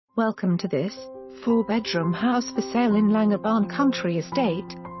Welcome to this 4-bedroom house for sale in Langebaan Country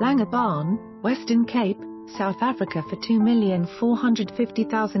Estate, Langebaan, Western Cape, South Africa for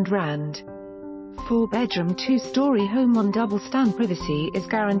R2,450,000. 4-bedroom 2-story home on double stand. Privacy is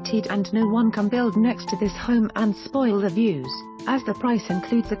guaranteed and no one can build next to this home and spoil the views, as the price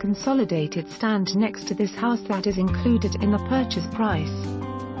includes a consolidated stand next to this house that is included in the purchase price.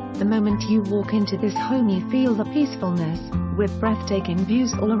 The moment you walk into this home you feel the peacefulness, with breathtaking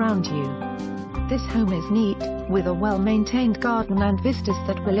views all around you. This home is neat, with a well-maintained garden and vistas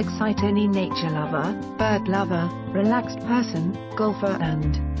that will excite any nature lover, bird lover, relaxed person, golfer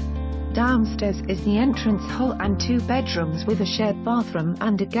and downstairs is the entrance hall and 2 bedrooms with a shared bathroom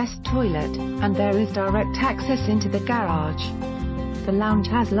and a guest toilet, and there is direct access into the garage. The lounge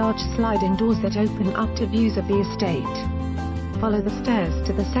has large sliding doors that open up to views of the estate. Follow the stairs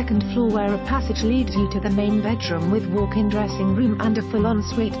to the second floor where a passage leads you to the main bedroom with walk-in dressing room and a full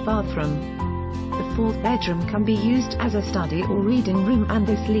ensuite bathroom. The 4th bedroom can be used as a study or reading room, and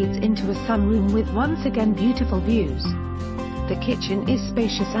this leads into a sunroom with once again beautiful views. The kitchen is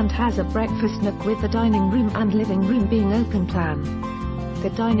spacious and has a breakfast nook with the dining room and living room being open plan. The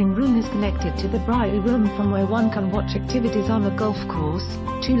dining room is connected to the braai room from where one can watch activities on a golf course,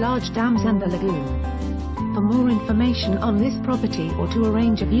 2 large dams and the lagoon. For more information on this property or to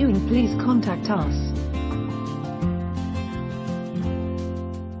arrange a viewing, please contact us.